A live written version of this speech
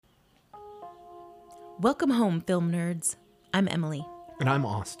Welcome home, film nerds. I'm Emily. And I'm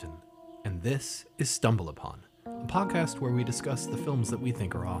Austin, and this is Stumble Upon, a podcast where we discuss the films that we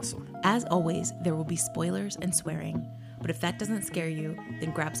think are awesome. As always, there will be spoilers and swearing, but if that doesn't scare you, then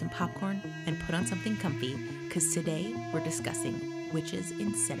grab some popcorn and put on something comfy, because today we're discussing witches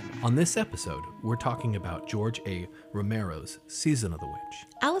in cinema. On this episode, we're talking about George A. Romero's Season of the Witch.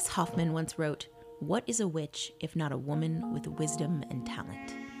 Alice Hoffman once wrote, "What is a witch if not a woman with wisdom and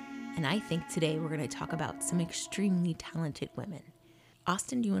talent?" And I think today we're going to talk about some extremely talented women.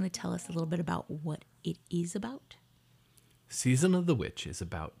 Austin, do you want to tell us a little bit about what it is about? Season of the Witch is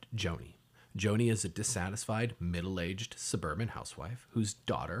about Joni. Joni is a dissatisfied, middle-aged suburban housewife whose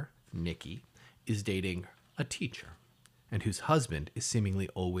daughter, Nikki, is dating a teacher and whose husband is seemingly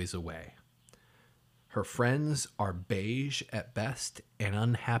always away. Her friends are beige at best and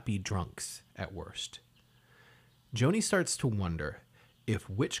unhappy drunks at worst. Joni starts to wonder if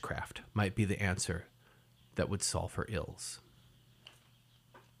witchcraft might be the answer that would solve her ills.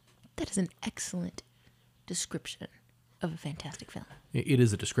 That is an excellent description of a fantastic film. It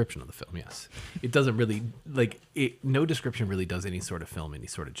is a description of the film, yes. It doesn't really, no description really does any sort of film any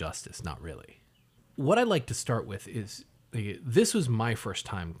sort of justice, not really. What I'd like to start with is, this was my first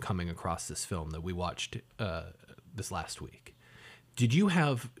time coming across this film that we watched this last week. Do you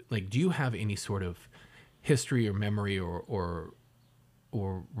have any sort of history or memory or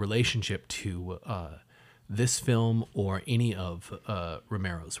relationship to this film or any of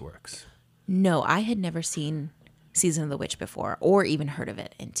Romero's works? No, I had never seen Season of the Witch before or even heard of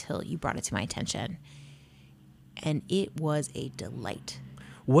it until you brought it to my attention. And it was a delight.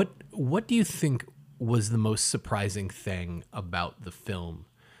 What do you think was the most surprising thing about the film?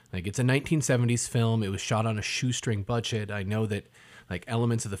 It's a 1970s film. It was shot on a shoestring budget. I know that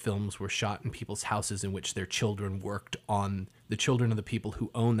elements of the films were shot in people's houses in which their children worked on, the children of the people who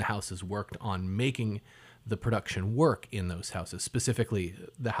own the houses worked on making the production work in those houses, specifically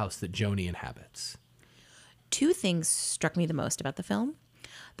the house that Joni inhabits. Two things struck me the most about the film.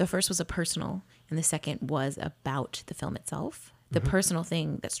 The first was a personal, and the second was about the film itself. The personal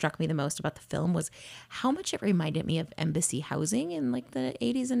thing that struck me the most about the film was how much it reminded me of embassy housing in the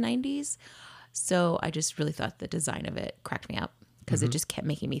 80s and 90s. So I just really thought the design of it cracked me up because it just kept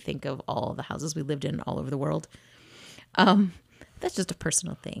making me think of all the houses we lived in all over the world. That's just a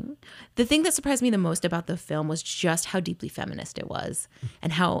personal thing. The thing that surprised me the most about the film was just how deeply feminist it was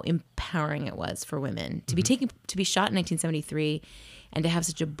and how empowering it was for women to be shot in 1973 and to have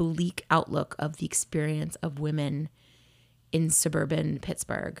such a bleak outlook of the experience of women in suburban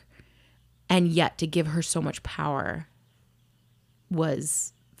Pittsburgh, and yet to give her so much power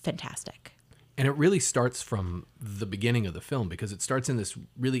was fantastic. And it really starts from the beginning of the film because it starts in this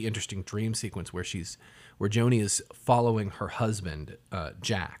really interesting dream sequence where Joni is following her husband,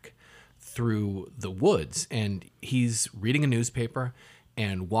 Jack, through the woods, and he's reading a newspaper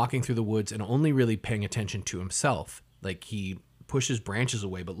and walking through the woods and only really paying attention to himself. He pushes branches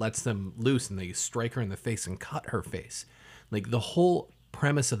away but lets them loose and they strike her in the face and cut her face. The whole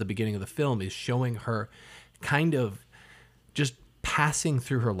premise of the beginning of the film is showing her kind of just passing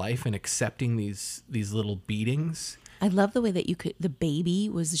through her life and accepting these little beatings. I love the way that the baby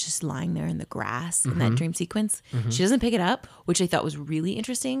was just lying there in the grass in that dream sequence. She doesn't pick it up, which I thought was really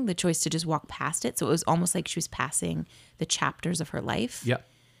interesting, the choice to just walk past it. So it was almost like she was passing the chapters of her life. Yep.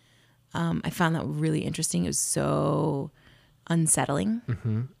 I found that really interesting. It was so unsettling.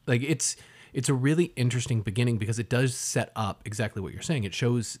 It's a really interesting beginning because it does set up exactly what you're saying. It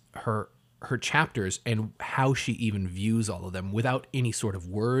shows her chapters and how she even views all of them without any sort of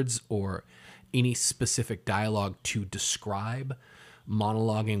words or any specific dialogue to describe,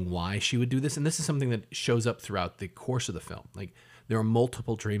 monologuing why she would do this. And this is something that shows up throughout the course of the film. There are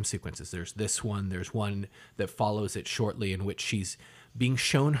multiple dream sequences. There's this one. There's one that follows it shortly in which she's being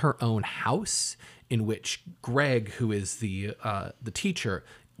shown her own house, in which Greg, who is the teacher,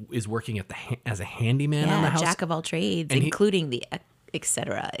 is working as a handyman on the house. Jack of all trades, including the et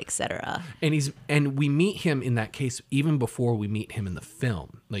cetera, et cetera. And we meet him in that case even before we meet him in the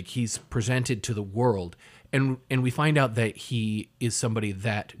film. He's presented to the world, and we find out that he is somebody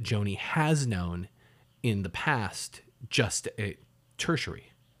that Joni has known in the past, just a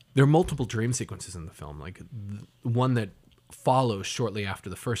tertiary. There are multiple dream sequences in the film. The one that follows shortly after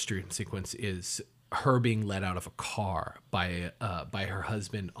the first dream sequence is her being let out of a car by her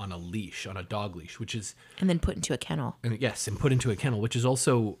husband on a dog leash, and then put into a kennel. And put into a kennel, which is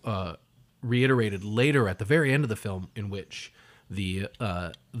also reiterated later at the very end of the film, in which the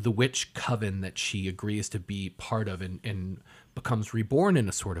witch coven that she agrees to be part of and becomes reborn in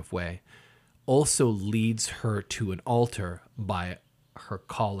a sort of way also leads her to an altar by her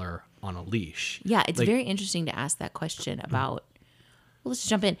collar on a leash. Yeah, it's Like, very interesting to ask that question about. Well, let's just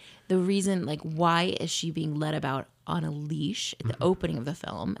jump in. The reason, like, why is she being led about on a leash at the opening of the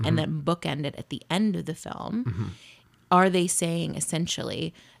film and then bookended at the end of the film? Are they saying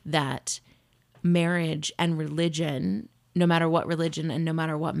essentially that marriage and religion, no matter what religion and no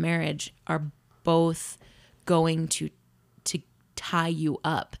matter what marriage, are both going to tie you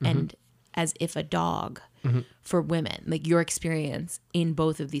up and as if a dog for women? Like, your experience in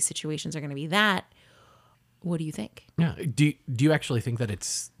both of these situations are going to be that. What do you think? Yeah. Do you actually think that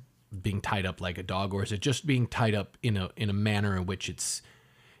it's being tied up like a dog, or is it just being tied up in a manner in which it's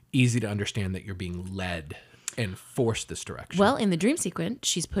easy to understand that you're being led and forced this direction? Well, in the dream sequence,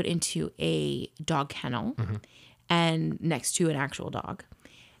 she's put into a dog kennel and next to an actual dog,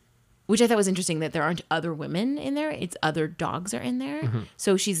 which I thought was interesting that there aren't other women in there. It's other dogs are in there.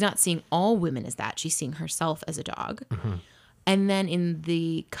 So she's not seeing all women as that. She's seeing herself as a dog. And then in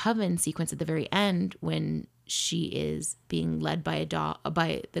the coven sequence at the very end, when she is being led by a dog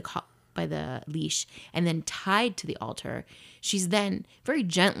by the leash and then tied to the altar, she's then very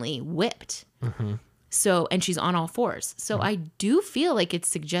gently whipped. So, and she's on all fours. So I do feel like it's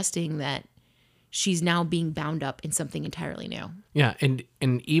suggesting that she's now being bound up in something entirely new. Yeah, and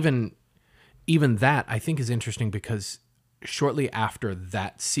even that I think is interesting, because shortly after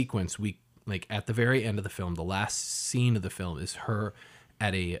that sequence, we, like, at the very end of the film, the last scene of the film is her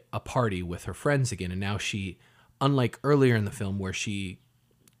at a party with her friends again, and now she, unlike earlier in the film where she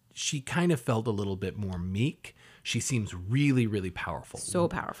kind of felt a little bit more meek, she seems really, really powerful. So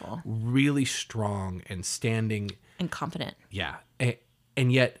powerful. Really strong and standing. And confident. Yeah.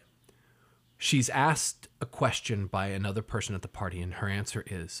 And yet she's asked a question by another person at the party, and her answer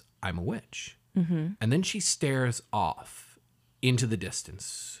is, I'm a witch. And then she stares off into the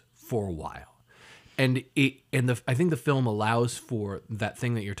distance for a while. And I think the film allows for that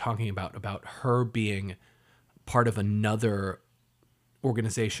thing that you're talking about her being part of another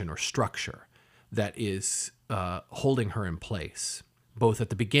organization or structure that is holding her in place, both at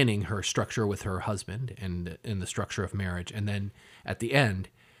the beginning, her structure with her husband and in the structure of marriage, and then at the end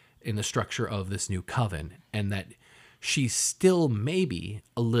in the structure of this new coven, and that she's still maybe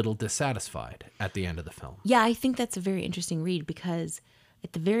a little dissatisfied at the end of the film. Yeah, I think that's a very interesting read, because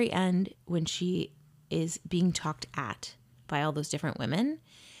at the very end, when she is being talked at by all those different women,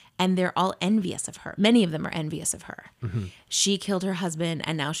 and they're all envious of her. Many of them are envious of her. She killed her husband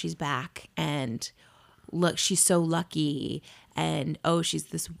and now she's back, and look, she's so lucky, and oh,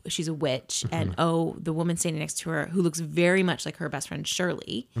 she's a witch, and oh, the woman standing next to her who looks very much like her best friend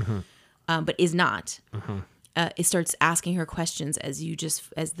Shirley, but is not. It starts asking her questions as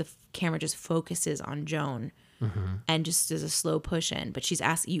the camera just focuses on Joan. And just as a slow push in, but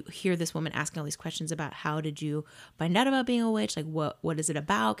you hear this woman asking all these questions about, how did you find out about being a witch? Like, what is it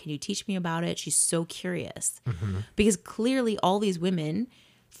about? Can you teach me about it? She's so curious, because clearly all these women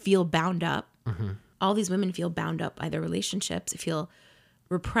feel bound up. All these women feel bound up by their relationships. They feel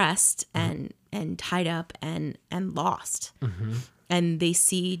repressed and tied up and lost. And they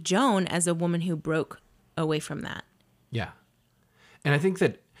see Joan as a woman who broke away from that. Yeah. And I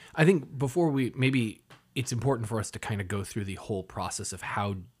think before maybe it's important for us to kind of go through the whole process of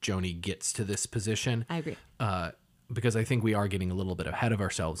how Joni gets to this position. I agree. Because I think we are getting a little bit ahead of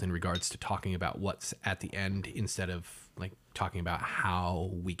ourselves in regards to talking about what's at the end instead of like talking about how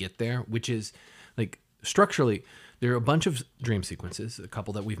we get there, which is like structurally, there are a bunch of dream sequences, a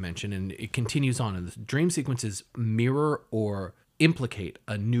couple that we've mentioned, and it continues on. And the dream sequences mirror or implicate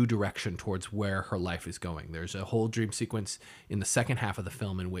a new direction towards where her life is going. There's a whole dream sequence in the second half of the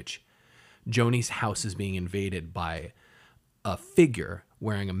film in which Joni's house is being invaded by a figure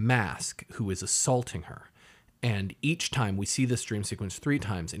wearing a mask who is assaulting her. And each time we see this dream sequence 3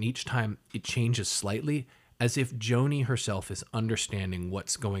 times, and each time it changes slightly, as if Joni herself is understanding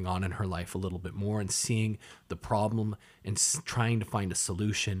what's going on in her life a little bit more and seeing the problem and trying to find a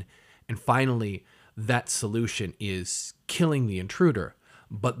solution. And finally, that solution is killing the intruder.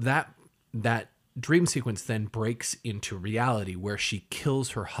 But that dream sequence then breaks into reality where she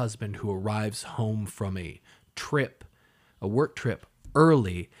kills her husband, who arrives home from a work trip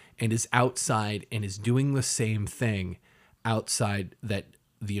early, and is outside and is doing the same thing outside that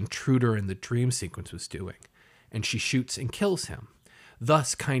the intruder in the dream sequence was doing. And she shoots and kills him,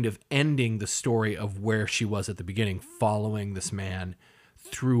 thus kind of ending the story of where she was at the beginning, following this man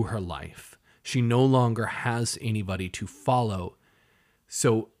through her life. She no longer has anybody to follow.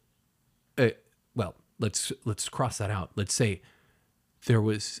 So, let's cross that out. Let's say there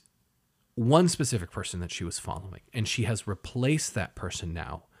was one specific person that she was following, and she has replaced that person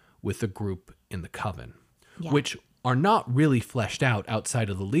now with a group in the coven, Yeah. which are not really fleshed out outside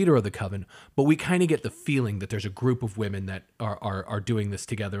of the leader of the coven, but we kind of get the feeling that there's a group of women that are doing this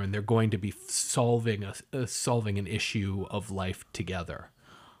together, and they're going to be solving an issue of life together.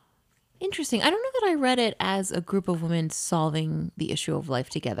 Interesting. I don't know that I read it as a group of women solving the issue of life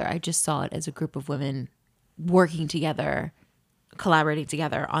together. I just saw it as a group of women working together, collaborating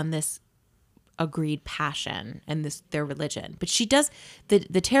together on this agreed passion and their religion. But she does,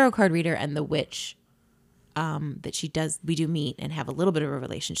 the tarot card reader and the witch we do meet and have a little bit of a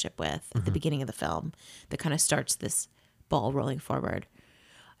relationship with at the beginning of the film that kind of starts this ball rolling forward.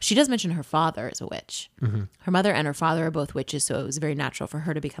 She does mention her father is a witch. Her mother and her father are both witches, so it was very natural for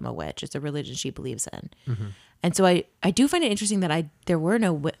her to become a witch. It's a religion she believes in. And so I do find it interesting that there were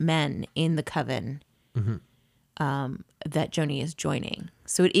no men in the coven that Joni is joining.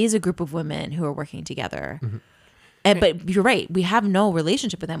 So it is a group of women who are working together. But you're right. We have no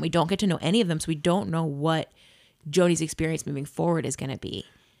relationship with them. We don't get to know any of them, so we don't know what Joni's experience moving forward is going to be,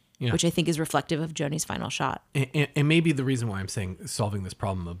 which I think is reflective of Joni's final shot. And maybe the reason why I'm saying solving this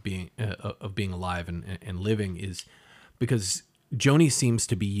problem of being alive and living is because Joni seems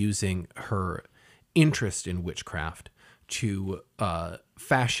to be using her interest in witchcraft to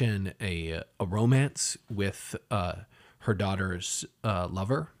fashion a romance with her daughter's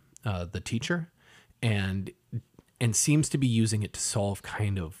lover, the teacher, and seems to be using it to solve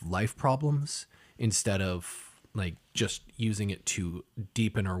kind of life problems instead of like just using it to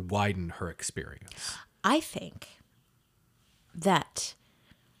deepen or widen her experience. I think that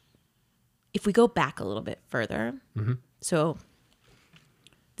if we go back a little bit further, so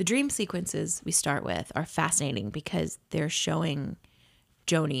the dream sequences we start with are fascinating because they're showing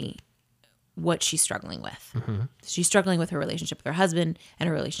Joni what she's struggling with. She's struggling with her relationship with her husband and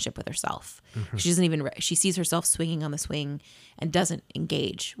her relationship with herself. She sees herself swinging on the swing and doesn't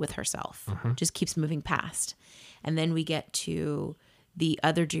engage with herself, just keeps moving past. And then we get to the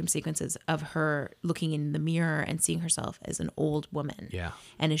other dream sequences of her looking in the mirror and seeing herself as an old woman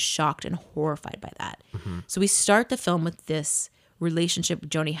and is shocked and horrified by that. So we start the film with this relationship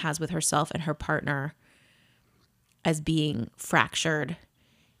Joni has with herself and her partner as being fractured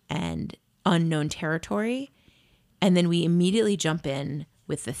and unknown territory. And then we immediately jump in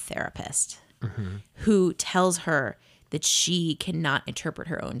with the therapist who tells her that she cannot interpret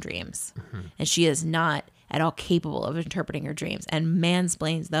her own dreams and she is not at all capable of interpreting her dreams and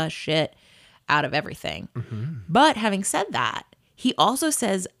mansplains the shit out of everything. But having said that, he also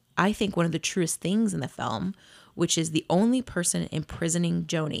says, I think one of the truest things in the film, which is the only person imprisoning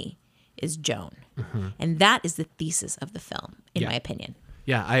Joni is Joan. And that is the thesis of the film, in my opinion.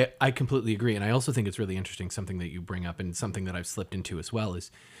 Yeah, I completely agree. And I also think it's really interesting, something that you bring up and something that I've slipped into as well is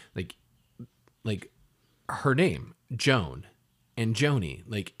like her name, Joan and Joni.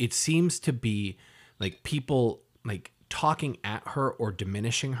 Like it seems to be like people like talking at her or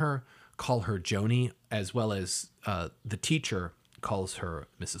diminishing her call her Joni, as well as the teacher calls her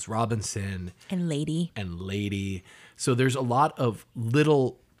Mrs. Robinson. And lady. So there's a lot of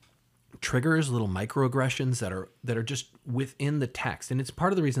little triggers, little microaggressions that are just within the text. And it's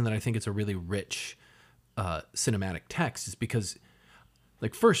part of the reason that I think it's a really rich cinematic text is because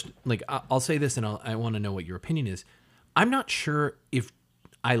like first, like I'll say this and I want to know what your opinion is. I'm not sure if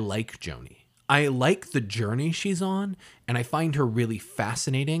I like Joni. I like the journey she's on and I find her really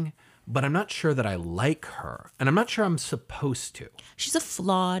fascinating, but I'm not sure that I like her and I'm not sure I'm supposed to. She's a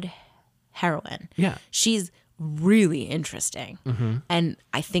flawed heroine. Yeah. She's really interesting. And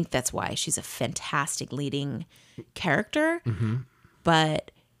I think that's why she's a fantastic leading character.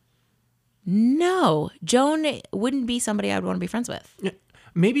 But no, Joan wouldn't be somebody I would want to be friends with. Yeah.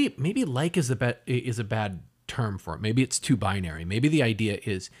 Maybe like is a bad term for it. Maybe it's too binary. Maybe the idea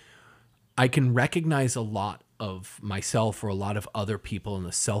is I can recognize a lot of myself or a lot of other people in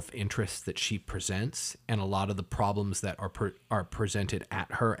the self-interest that she presents and a lot of the problems that are presented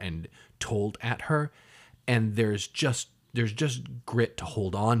at her and told at her. And there's just grit to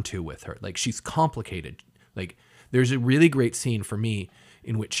hold on to with her. Like she's complicated. Like there's a really great scene for me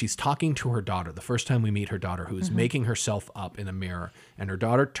in which she's talking to her daughter. The first time we meet her daughter, who is making herself up in a mirror, and her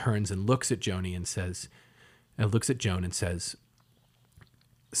daughter turns and looks at Joni and looks at Joan and says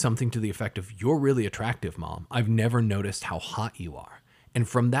something to the effect of, "You're really attractive, Mom. I've never noticed how hot you are." And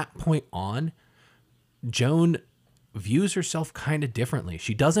from that point on, Joan views herself kind of differently.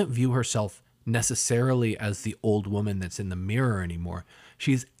 She doesn't view herself necessarily as the old woman that's in the mirror anymore.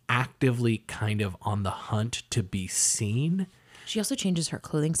 She's actively kind of on the hunt to be seen. She also changes her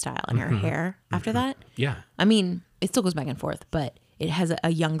clothing style and her hair after that. Yeah. I mean, it still goes back and forth, but it has a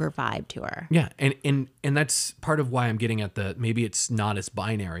younger vibe to her. Yeah. And that's part of why I'm getting at maybe it's not as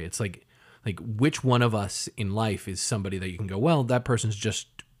binary. It's like like which one of us in life is somebody that you can go, well, that person's just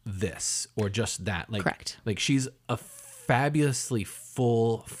this or just that. Like, Correct. Like she's a fabulously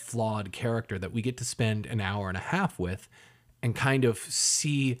full, flawed character that we get to spend an hour and a half with and kind of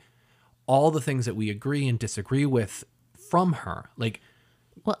see all the things that we agree and disagree with from her. Like,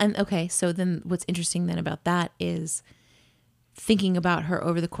 Well, and okay, so then what's interesting then about that is thinking about her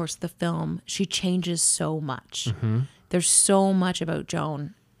over the course of the film, she changes so much. There's so much about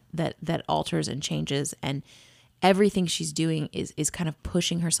Joan that alters and changes, and everything she's doing is kind of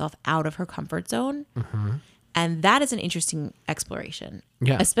pushing herself out of her comfort zone. And that is an interesting exploration.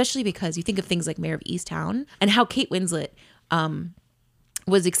 Yeah. Especially because you think of things like Mayor of Easttown and how Kate Winslet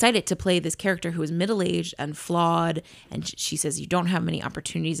was excited to play this character who is middle-aged and flawed. And she says, you don't have many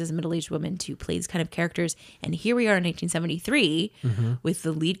opportunities as a middle-aged woman to play these kind of characters. And here we are in 1973 with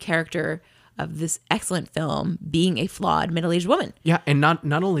the lead character of this excellent film being a flawed middle-aged woman. yeah, and not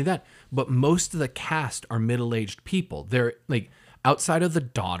only that, but most of the cast are middle-aged people. They're like outside of the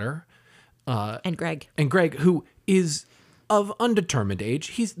daughter And Greg. who is of undetermined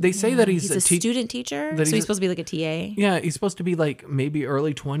age. They say that he's He's a student teacher, so he's supposed to be like a TA. Yeah, he's supposed to be like maybe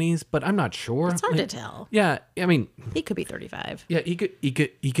early 20s, but I'm not sure. It's hard Like, to tell. Yeah, I mean, He could be 35. yeah, he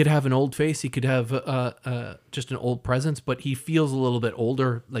could have an old face. He could have just an old presence, but he feels a little bit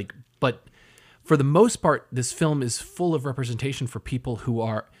older. Like, but for the most part, this film is full of representation for people who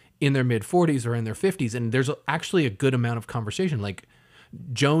are in their mid 40s or in their 50s, and there's actually a good amount of conversation. Like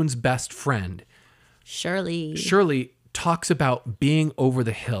Joan's best friend, Shirley, talks about being over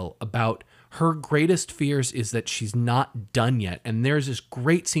the hill, about her greatest fears is that she's not done yet. And there's this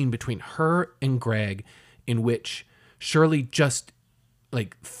great scene between her and Greg in which Shirley just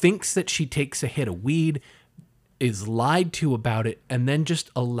like thinks that she takes a hit of weed, is lied to about it, and then just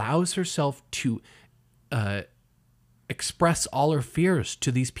allows herself to express all her fears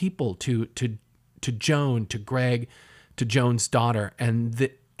to these people, to Joan, to Greg, to Joan's daughter. And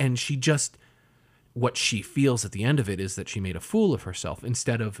she just, what she feels at the end of it is that she made a fool of herself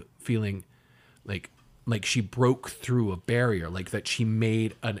instead of feeling like she broke through a barrier, like that she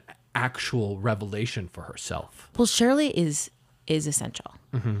made an actual revelation for herself. Well, Shirley is essential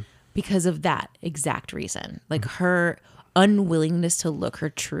because of that exact reason. Like her unwillingness to look her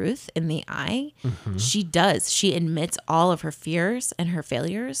truth in the eye. She admits all of her fears and her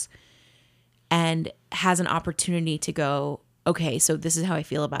failures and has an opportunity to go, okay, so this is how I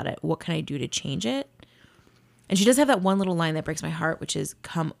feel about it. What can I do to change it? And she does have that one little line that breaks my heart, which is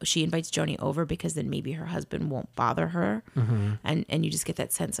she invites Joni over because then maybe her husband won't bother her. And you just get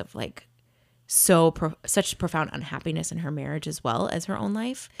that sense of like such profound unhappiness in her marriage as well as her own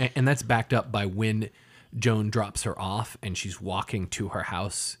life. And that's backed up by when Joan drops her off and she's walking to her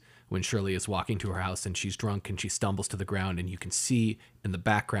house, when Shirley is walking to her house and she's drunk and she stumbles to the ground, and you can see in the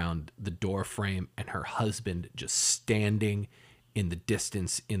background the door frame and her husband just standing in the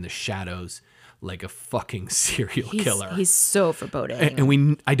distance in the shadows like a fucking serial killer. He's so foreboding.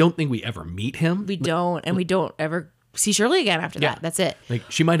 And I don't think we ever meet him. We don't, and we don't ever see Shirley again after that. That's it. Like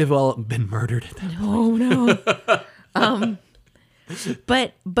she might have well been murdered at that point. No.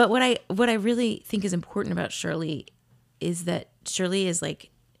 But what I really think is important about Shirley is that Shirley is like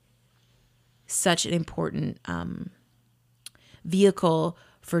such an important vehicle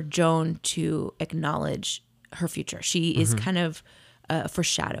for Joan to acknowledge her future. She is kind of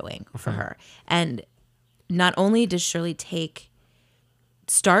foreshadowing for her. And not only does Shirley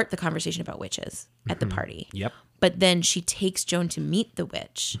start the conversation about witches at the party, Yep. but then she takes Joan to meet the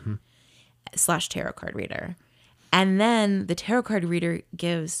witch / tarot card reader. And then the tarot card reader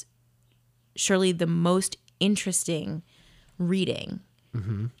gives Shirley the most interesting reading.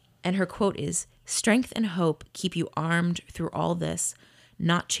 And her quote is, "Strength and hope keep you armed through all this,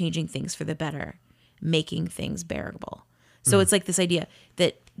 not changing things for the better, making things bearable." So it's like this idea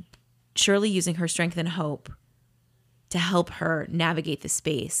that Shirley using her strength and hope to help her navigate the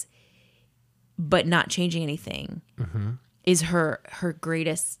space, but not changing anything, is her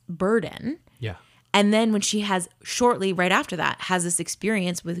greatest burden. Yeah. And then when she has shortly right after that has this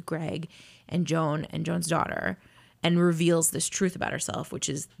experience with Greg and Joan and Joan's daughter and reveals this truth about herself,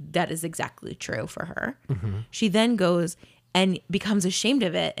 that is exactly true for her. She then goes and becomes ashamed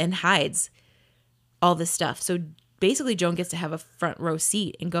of it and hides all this stuff. So basically Joan gets to have a front row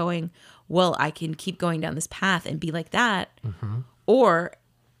seat and going, well, I can keep going down this path and be like that. Or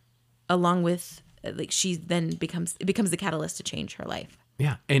along with like she then becomes the catalyst to change her life.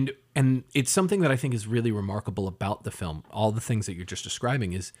 Yeah, and it's something that I think is really remarkable about the film. All the things that you're just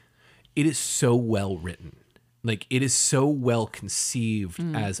describing is it is so well written. Like it is so well conceived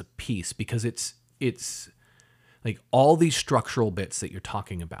as a piece because it's like all these structural bits that you're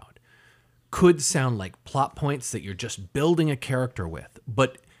talking about could sound like plot points that you're just building a character with.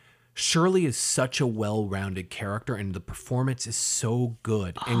 But Shirley is such a well-rounded character, and the performance is so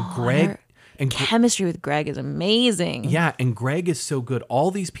good. And Greg... Chemistry with Greg is amazing. Yeah, and Greg is so good. All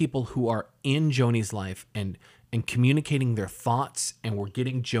these people who are in Joni's life and communicating their thoughts, and we're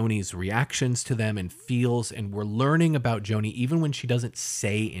getting Joni's reactions to them and feels, and we're learning about Joni even when she doesn't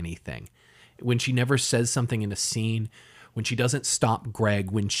say anything, when she never says something in a scene, when she doesn't stop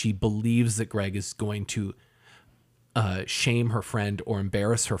Greg, when she believes that Greg is going to shame her friend or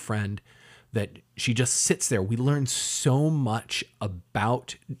embarrass her friend, that she just sits there. We learn so much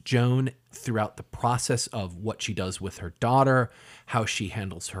about Joan throughout the process of what she does with her daughter, how she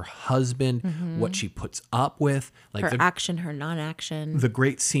handles her husband, what she puts up with. Like her action, her non-action. The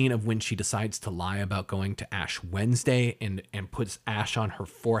great scene of when she decides to lie about going to Ash Wednesday and puts ash on her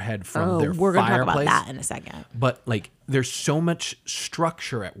forehead from their we're fireplace. We're going to talk about that in a second. But like, there's so much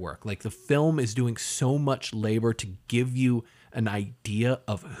structure at work. Like the film is doing so much labor to give you an idea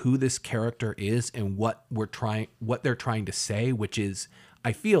of who this character is and what they're trying to say, which is,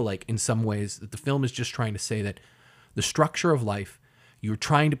 I feel like in some ways that the film is just trying to say that the structure of life, you're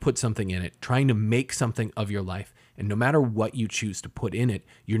trying to put something in it, trying to make something of your life. And no matter what you choose to put in it,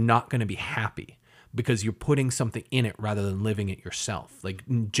 you're not going to be happy because you're putting something in it rather than living it yourself. Like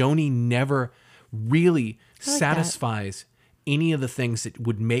Joni never really satisfies any of the things that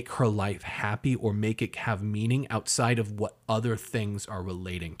would make her life happy or make it have meaning outside of what other things are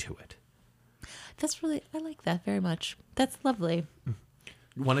relating to it. I like that very much. That's lovely.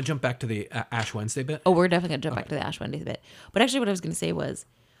 You want to jump back to the Ash Wednesday bit? Oh, we're definitely going to jump back to the Ash Wednesday bit. But actually what I was going to say was,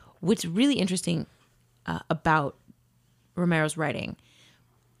 what's really interesting about Romero's writing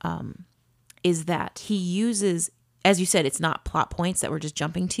is that he uses, as you said, it's not plot points that we're just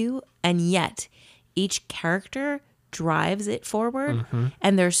jumping to, and yet each character drives it forward,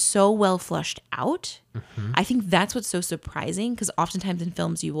 and they're so well flushed out. I think that's what's so surprising, because oftentimes in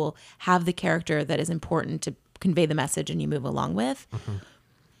films you will have the character that is important to convey the message and you move along with,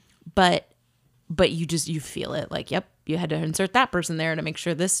 but you feel it, like, yep, you had to insert that person there to make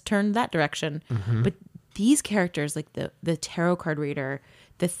sure this turned that direction. But these characters, like the tarot card reader,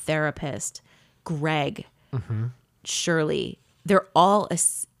 the therapist, Greg, Shirley, they're all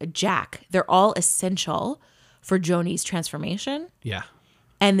Jack, they're all essential for Joni's transformation. Yeah.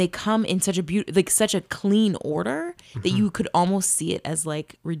 And they come in such such a clean order that you could almost see it as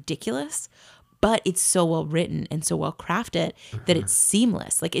like ridiculous, but it's so well written and so well crafted that it's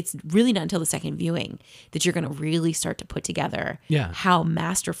seamless. Like it's really not until the second viewing that you're going to really start to put together how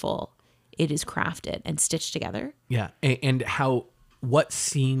masterful it is crafted and stitched together. Yeah. And what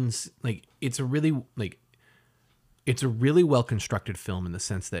scenes, like it's a really well constructed film in the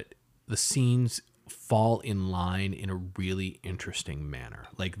sense that the scenes fall in line in a really interesting manner.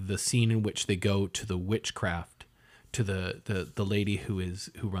 Like the scene in which they go to the witchcraft, to the lady who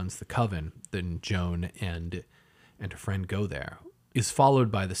runs the coven, then Joan and her friend go there, is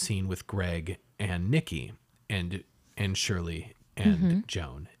followed by the scene with Greg and Nikki and Shirley and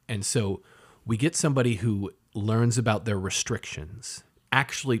Joan. And so we get somebody who learns about their restrictions,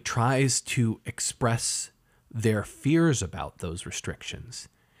 actually tries to express their fears about those restrictions,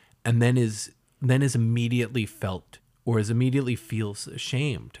 and then is immediately feels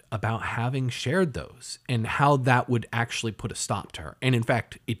ashamed about having shared those and how that would actually put a stop to her. And in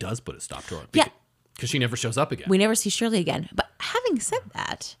fact, it does put a stop to her. Because she never shows up again. We never see Shirley again. But having said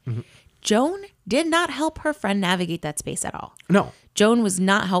that, Joan did not help her friend navigate that space at all. No. Joan was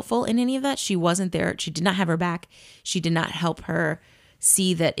not helpful in any of that. She wasn't there. She did not have her back. She did not help her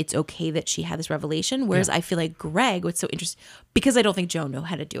see that it's okay that she had this revelation. Whereas I feel like Greg, what's so interesting, because I don't think Joan knew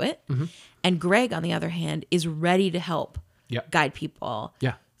how to do it. And Greg, on the other hand, is ready to help guide people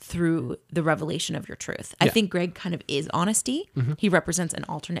through the revelation of your truth. I think Greg kind of is honesty. He represents an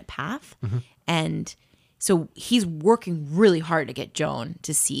alternate path. And so he's working really hard to get Joan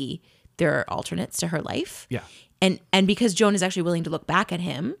to see there are alternates to her life. Yeah. And because Joan is actually willing to look back at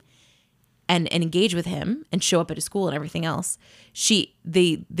him and engage with him and show up at his school and everything else,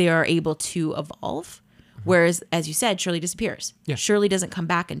 they are able to evolve. Whereas, as you said, Shirley disappears. Yeah. Shirley doesn't come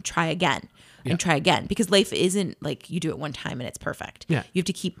back and try again because life isn't like you do it one time and it's perfect. Yeah. You have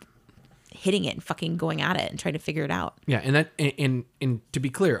to keep hitting it and fucking going at it and trying to figure it out. Yeah. And that, and to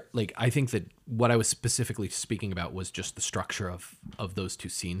be clear, like, I think that what I was specifically speaking about was just the structure of those two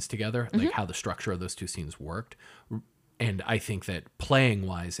scenes together, like how the structure of those two scenes worked. And I think that playing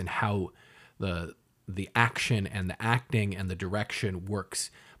wise and how the action and the acting and the direction works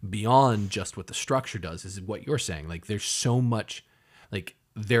beyond just what the structure does is what you're saying. Like there's so much, like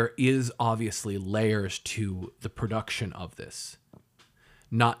there is obviously layers to the production of this.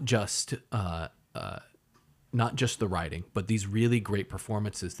 not just the writing, but these really great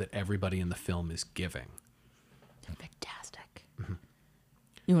performances that everybody in the film is giving. Fantastic.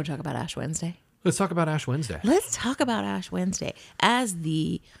 You want to talk about Ash Wednesday? Let's talk about Ash Wednesday. Let's talk about Ash Wednesday. As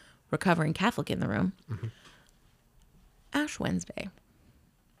the recovering Catholic in the room, Ash Wednesday.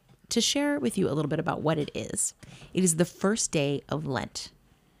 To share with you a little bit about what it is the first day of Lent.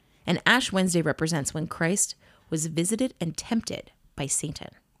 And Ash Wednesday represents when Christ was visited and tempted by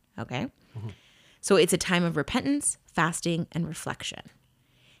Satan. Okay? So it's a time of repentance, fasting, and reflection.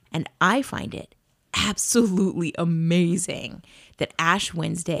 And I find it absolutely amazing that Ash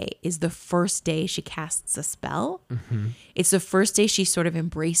Wednesday is the first day she casts a spell. It's the first day she sort of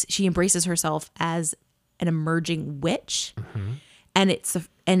embraces herself as an emerging witch.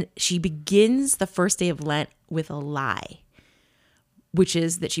 And she begins the first day of Lent with a lie, which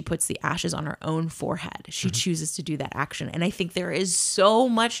is that she puts the ashes on her own forehead. She chooses to do that action. And I think there is so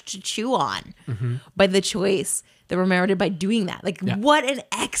much to chew on by the choice that Romero did by doing that. Like, what an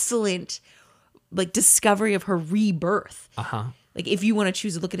excellent discovery of her rebirth. Like, if you want to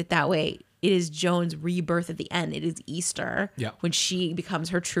choose to look at it that way, it is Joan's rebirth at the end. It is Easter when she becomes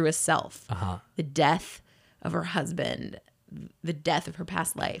her truest self. The death of her husband, the death of her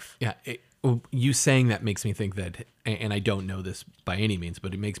past life. Yeah. You saying that makes me think that, and I don't know this by any means,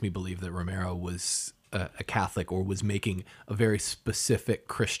 but it makes me believe that Romero was a Catholic or was making a very specific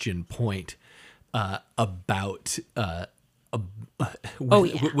Christian point about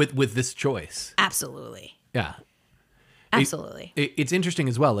with this choice. Absolutely. Yeah. Absolutely. It's interesting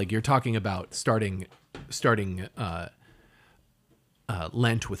as well. Like, you're talking about starting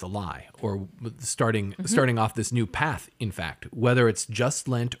Lent with a lie, or starting off this new path. In fact, whether it's just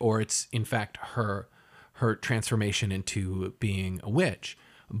Lent or it's in fact her transformation into being a witch,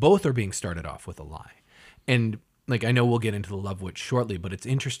 both are being started off with a lie. And like, I know we'll get into the Love Witch shortly, but it's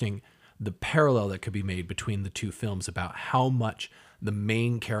interesting the parallel that could be made between the two films about how much the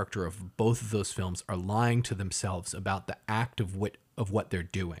main character of both of those films are lying to themselves about the act of what they're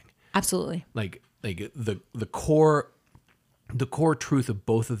doing. Absolutely. Like the core truth of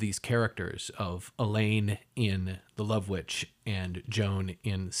both of these characters, of Elaine in The Love Witch and Joan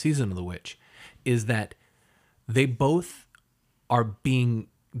in Season of the Witch, is that they both are being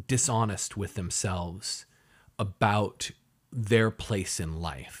dishonest with themselves about their place in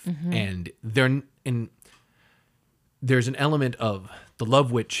life. And there's an element of The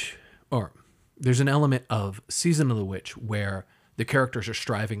Love Witch, or there's an element of Season of the Witch where the characters are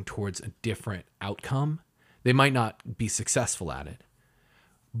striving towards a different outcome. They might not be successful at it,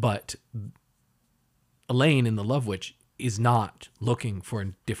 but Elaine in The Love Witch is not looking for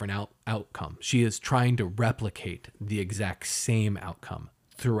a different outcome. She is trying to replicate the exact same outcome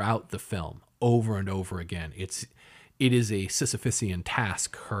throughout the film over and over again. It is a Sisyphusian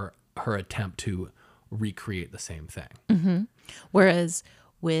task, her attempt to recreate the same thing. Whereas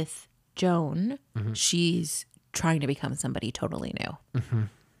with Joan, she's trying to become somebody totally new.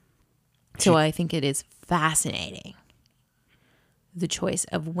 So I think it is fascinating, the choice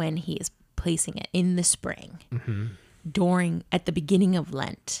of when he is placing it in the spring, at the beginning of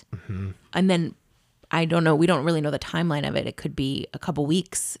Lent. And then, I don't know, we don't really know the timeline of it. It could be a couple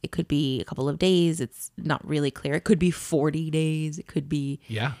weeks. It could be a couple of days. It's not really clear. It could be 40 days. It could be,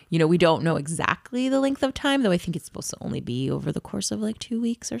 we don't know exactly the length of time, though I think it's supposed to only be over the course of like 2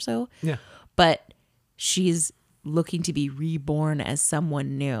 weeks or so. Yeah. But she's looking to be reborn as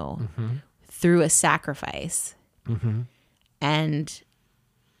someone new through a sacrifice. And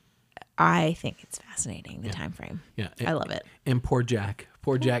I think it's fascinating, the time frame. Yeah. I love it. And poor Jack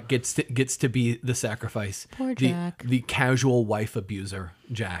gets to be the sacrifice. Poor Jack. The casual wife abuser,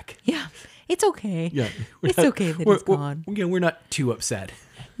 Jack. Yeah. It's okay. Yeah. It's okay that he's gone. We're not too upset.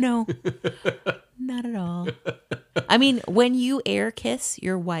 No. Not at all. I mean, when you air kiss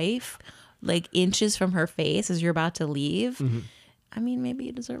your wife like inches from her face as you're about to leave, I mean, maybe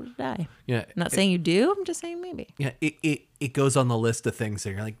you deserve to die. Yeah. I'm not saying you do. I'm just saying maybe. Yeah. It goes on the list of things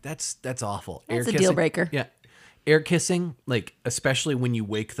that you're like, that's awful. That's a deal breaker. Yeah. Air kissing, like, especially when you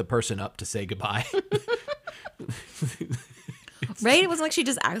wake the person up to say goodbye. Right? It wasn't like she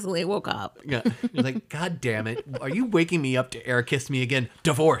just accidentally woke up. Yeah. You're like, God damn it. Are you waking me up to air kiss me again?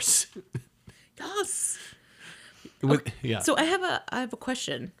 Divorce. Yes. Okay. Yeah. So I have a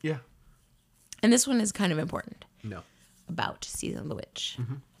question. Yeah. And this one is kind of important. No. About Season of the Witch.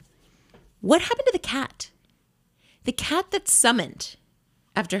 What happened to the cat? The cat that's summoned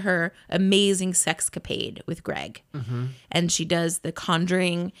after her amazing sexcapade with Greg. And she does the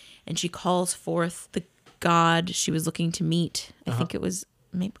conjuring and she calls forth the god she was looking to meet. I think it was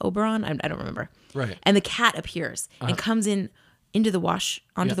maybe Oberon. I don't remember. Right. And the cat appears and comes in into the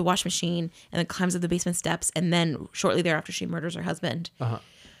onto the wash machine, and then climbs up the basement steps, and then shortly thereafter she murders her husband.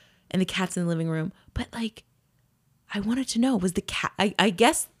 And the cat's in the living room. But like, I wanted to know, was the cat, I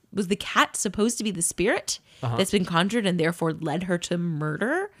guess, was the cat supposed to be the spirit that's been conjured and therefore led her to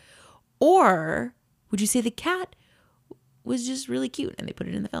murder? Or would you say the cat was just really cute and they put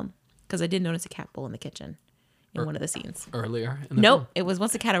it in the film? Because I did notice a cat bowl in the kitchen in one of the scenes. Earlier in the Nope, film? it was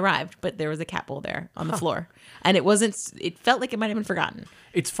once the cat arrived, but there was a cat bowl there on the floor. And it felt like it might have been forgotten.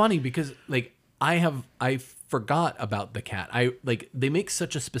 It's funny because like I forgot about the cat. They make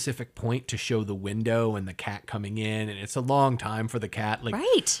such a specific point to show the window and the cat coming in, and it's a long time for the cat. Like,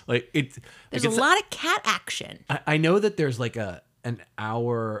 Right. Like There's a lot of cat action. I know that there's like an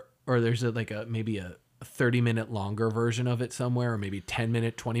hour, or there's maybe a 30-minute longer version of it somewhere, or maybe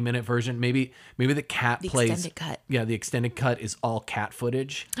 10-minute, 20-minute version. Maybe the cat plays extended cut. Yeah, the extended cut is all cat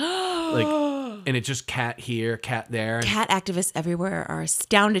footage. And it's just cat here, cat there. Cat activists everywhere are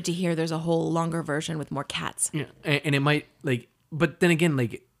astounded to hear there's a whole longer version with more cats. Yeah, and it might but then again,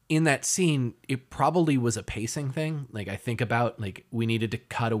 like in that scene, it probably was a pacing thing. Like I think about like we needed to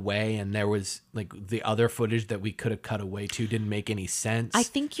cut away, and there was like the other footage that we could have cut away to didn't make any sense. I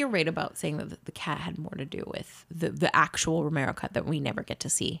think you're right about saying that the cat had more to do with the actual Romero cut that we never get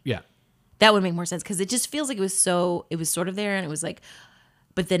to see. Yeah, That would make more sense because it just feels like it was sort of there and it was like,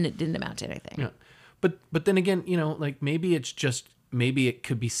 but then it didn't amount to anything. yeah, but then again, like maybe it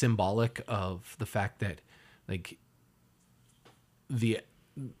could be symbolic of the fact that like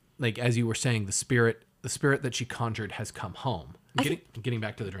as you were saying, the spirit that she conjured has come home. Getting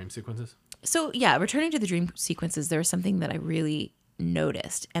back to the dream sequences. So yeah, returning to the dream sequences, there was something that I really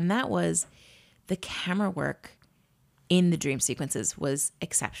noticed, and that was the camera work in the dream sequences was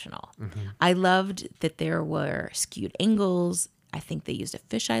exceptional. I loved that there were skewed angles. I think they used a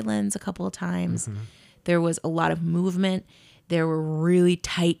fisheye lens a couple of times. There was a lot of movement. There were really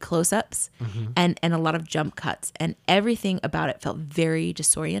tight close-ups and a lot of jump cuts. And everything about it felt very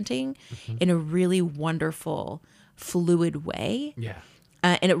disorienting in a really wonderful, fluid way. Yeah.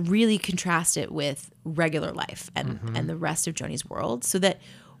 And it really contrasted with regular life and the rest of Joni's world, so that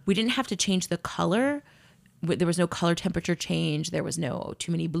we didn't have to change the color. There was no color temperature change. There was no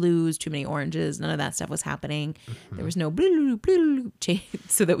too many blues, too many oranges. None of that stuff was happening. There was no blue change,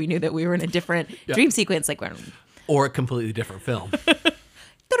 so that we knew that we were in a different dream sequence. Like when Or a completely different film.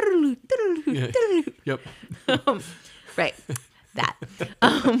 Yep. Right. That.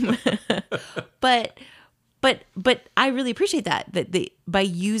 But I really appreciate that by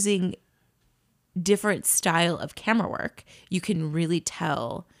using different style of camera work, you can really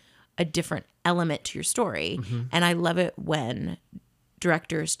tell a different element to your story. And I love it when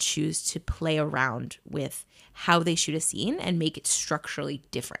directors choose to play around with how they shoot a scene and make it structurally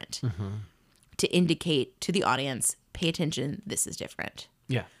different to indicate to the audience, pay attention, this is different.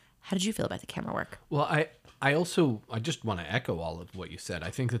 Yeah. How did you feel about the camera work? Well, I just want to echo all of what you said.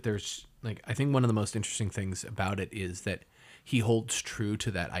 I think that I think one of the most interesting things about it is that he holds true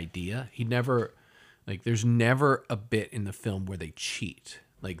to that idea. He never, there's never a bit in the film where they cheat.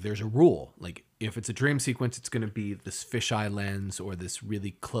 Like, there's a rule. Like, if it's a dream sequence, it's going to be this fisheye lens or this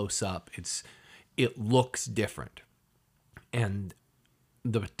really close up. It looks different. And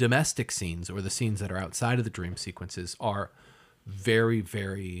the domestic scenes, or the scenes that are outside of the dream sequences, are very,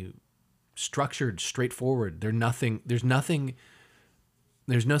 very structured, straightforward. There's nothing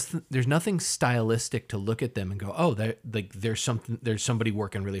stylistic to look at them and go, oh, there's somebody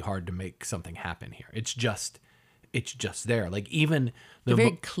working really hard to make something happen here. It's just there. Like, even They're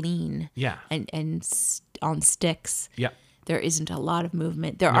very clean. Yeah. And on sticks. Yeah. There isn't a lot of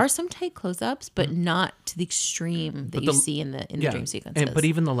movement. There are some tight close-ups, but not to the extreme that you see in the dream sequences. But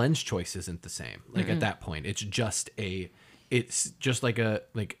even the lens choice isn't the same. Like, at that point, it's just like a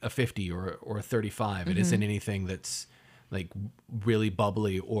 50 or a 35. It isn't anything that's like really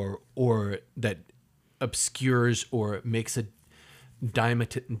bubbly or that obscures or makes a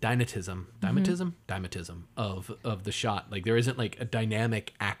dynamism of the shot. Like, there isn't like a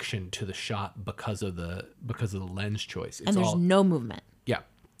dynamic action to the shot because of the lens choice. And there's no movement. Yeah.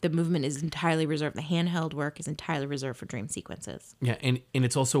 The movement is entirely reserved. The handheld work is entirely reserved for dream sequences. Yeah, and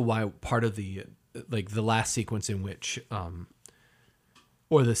it's also why part of the last sequence in which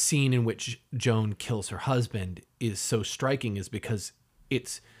or the scene in which Joan kills her husband is so striking, is because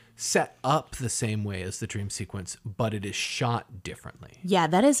it's set up the same way as the dream sequence, but it is shot differently. Yeah,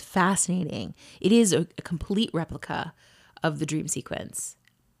 that is fascinating. It is a complete replica of the dream sequence,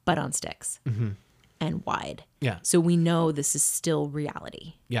 but on sticks and wide. Yeah. So we know this is still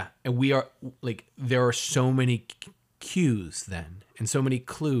reality. Yeah, and we are there are so many cues then, and so many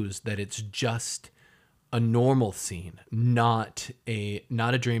clues that it's just a normal scene, not a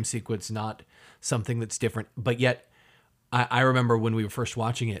dream sequence, not something that's different. But yet, I remember when we were first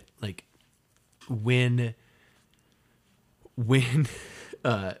watching it, like when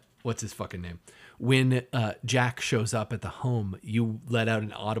what's his fucking name? When Jack shows up at the home, you let out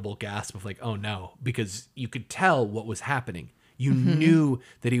an audible gasp of like, oh no, because you could tell what was happening. You knew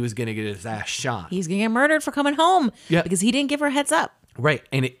that he was going to get his ass shot. He's going to get murdered for coming home because he didn't give her a heads up. Right.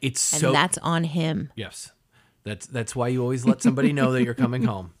 And and that's on him. Yes. That's why you always let somebody know that you're coming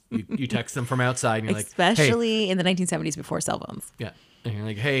home. You text them from outside and you're especially hey. in the 1970s before cell phones. Yeah. And you're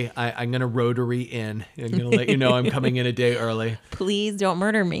like, hey, I'm going to rotary in. I'm going to let you know I'm coming in a day early. Please don't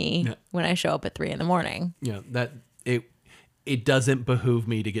murder me when I show up at 3 a.m. Yeah, that it doesn't behoove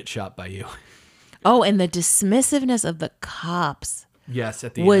me to get shot by you. Oh, and the dismissiveness of the cops. Yes,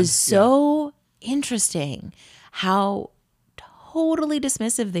 at the was end. So interesting. How totally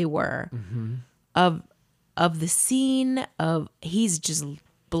dismissive they were of the scene of he's just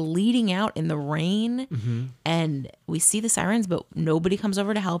bleeding out in the rain and we see the sirens, but nobody comes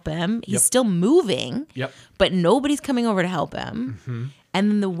over to help him. He's still moving, but nobody's coming over to help him. And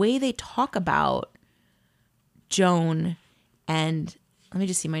then the way they talk about Joan, and let me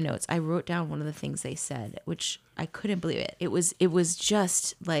just see my notes. I wrote down one of the things they said, which I couldn't believe it. It was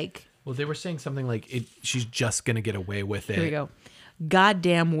just like, well, they were saying something like she's just going to get away with it. Here we go.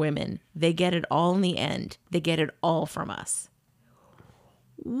 Goddamn women. They get it all in the end. They get it all from us.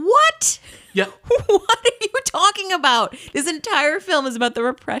 What? Yeah. What are you talking about? This entire film is about the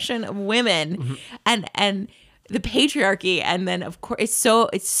repression of women and the patriarchy, and then of course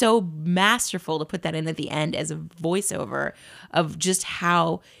it's so masterful to put that in at the end as a voiceover of just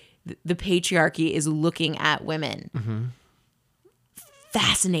how the patriarchy is looking at women.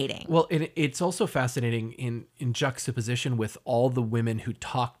 Fascinating. Well, it's also fascinating in juxtaposition with all the women who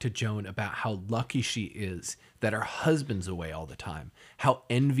talk to Joan about how lucky she is that her husband's away all the time, how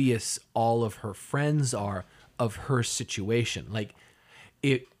envious all of her friends are of her situation. Like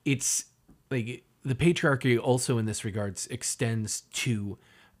it's like the patriarchy also in this regards extends to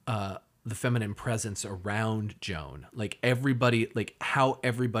the feminine presence around Joan. Like everybody, like how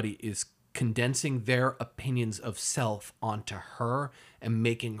everybody is condensing their opinions of self onto her and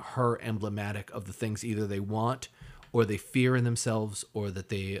making her emblematic of the things either they want or they fear in themselves or that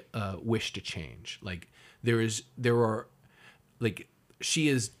they wish to change. Like she's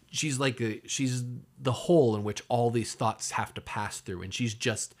the hole in which all these thoughts have to pass through, and she's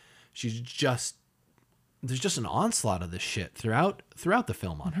just there's just an onslaught of this shit throughout the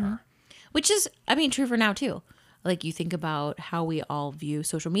film on her, which is, I mean, true for now too. Like you think about how we all view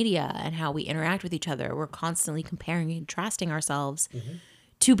social media and how we interact with each other. We're constantly comparing and contrasting ourselves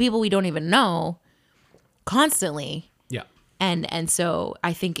to people we don't even know constantly. Yeah. And so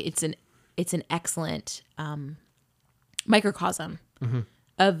I think it's an excellent microcosm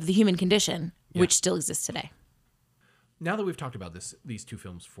of the human condition, which still exists today. Now that we've talked about these two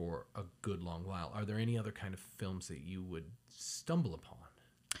films for a good long while, are there any other kind of films that you would stumble upon?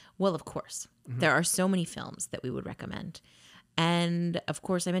 Well, of course. There are so many films that we would recommend. And of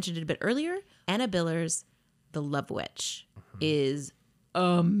course, I mentioned it a bit earlier. Anna Biller's The Love Witch is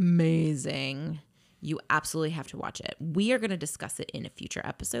amazing. You absolutely have to watch it. We are going to discuss it in a future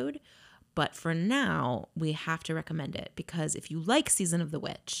episode. But for now, we have to recommend it because if you like Season of the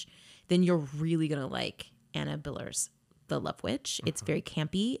Witch, then you're really going to like Anna Biller's The Love Witch. It's very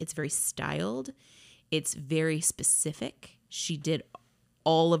campy. It's very styled. It's very specific. She did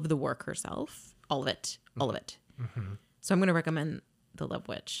all of the work herself. All of it. So I'm going to recommend The Love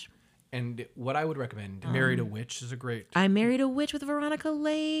Witch. And what I would recommend, Married a Witch is a great... I Married a Witch with Veronica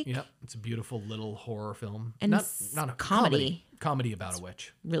Lake. Yep. It's a beautiful little horror film. And not a comedy. Comedy about a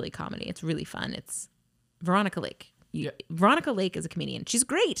witch. Really comedy. It's really fun. It's Veronica Lake. Veronica Lake is a comedian. She's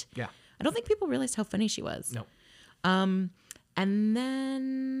great. Yeah. I don't think people realized how funny she was. No. And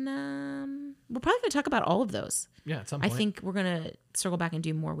then we're probably going to talk about all of those. Yeah, at some point. I think we're going to circle back and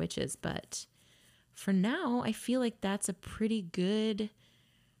do more witches. But for now, I feel like that's a pretty good...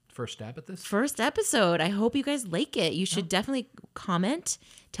 first stab at this? First episode. I hope you guys like it. You should definitely comment.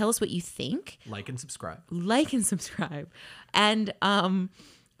 Tell us what you think. Like and subscribe. And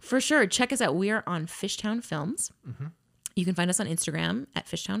for sure, check us out. We are on Fishtown Films. You can find us on Instagram at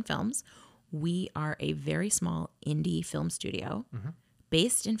Fishtown Films. We are a very small indie film studio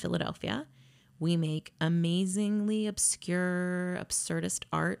based in Philadelphia. We make amazingly obscure, absurdist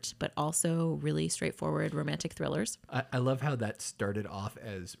art, but also really straightforward romantic thrillers. I love how that started off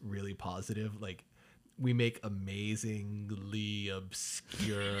as really positive. Like, we make amazingly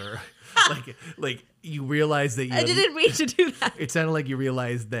obscure. like you realize that you... I didn't mean to do that. It sounded like you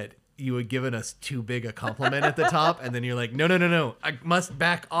realized that you had given us too big a compliment at the top, and then you're like, no, I must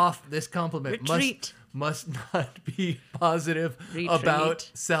back off this compliment. Retreat. Must not be positive about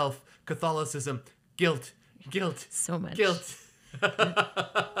self, Catholicism, guilt. So much. Guilt.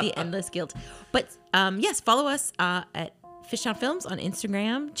 The endless guilt. But yes, follow us at Fishtown Films on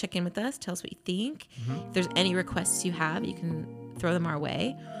Instagram. Check in with us. Tell us what you think. If there's any requests you have, you can throw them our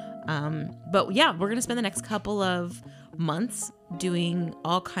way. But yeah, we're going to spend the next couple of months doing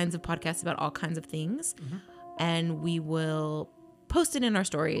all kinds of podcasts about all kinds of things. And we will post it in our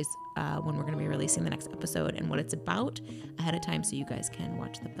stories when we're going to be releasing the next episode and what it's about ahead of time so you guys can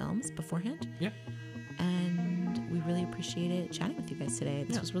watch the films beforehand. Yeah. And we really appreciated chatting with you guys today.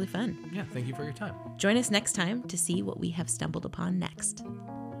 This was really fun. Yeah, thank you for your time. Join us next time to see what we have stumbled upon next.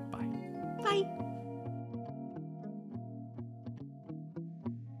 Bye. Bye.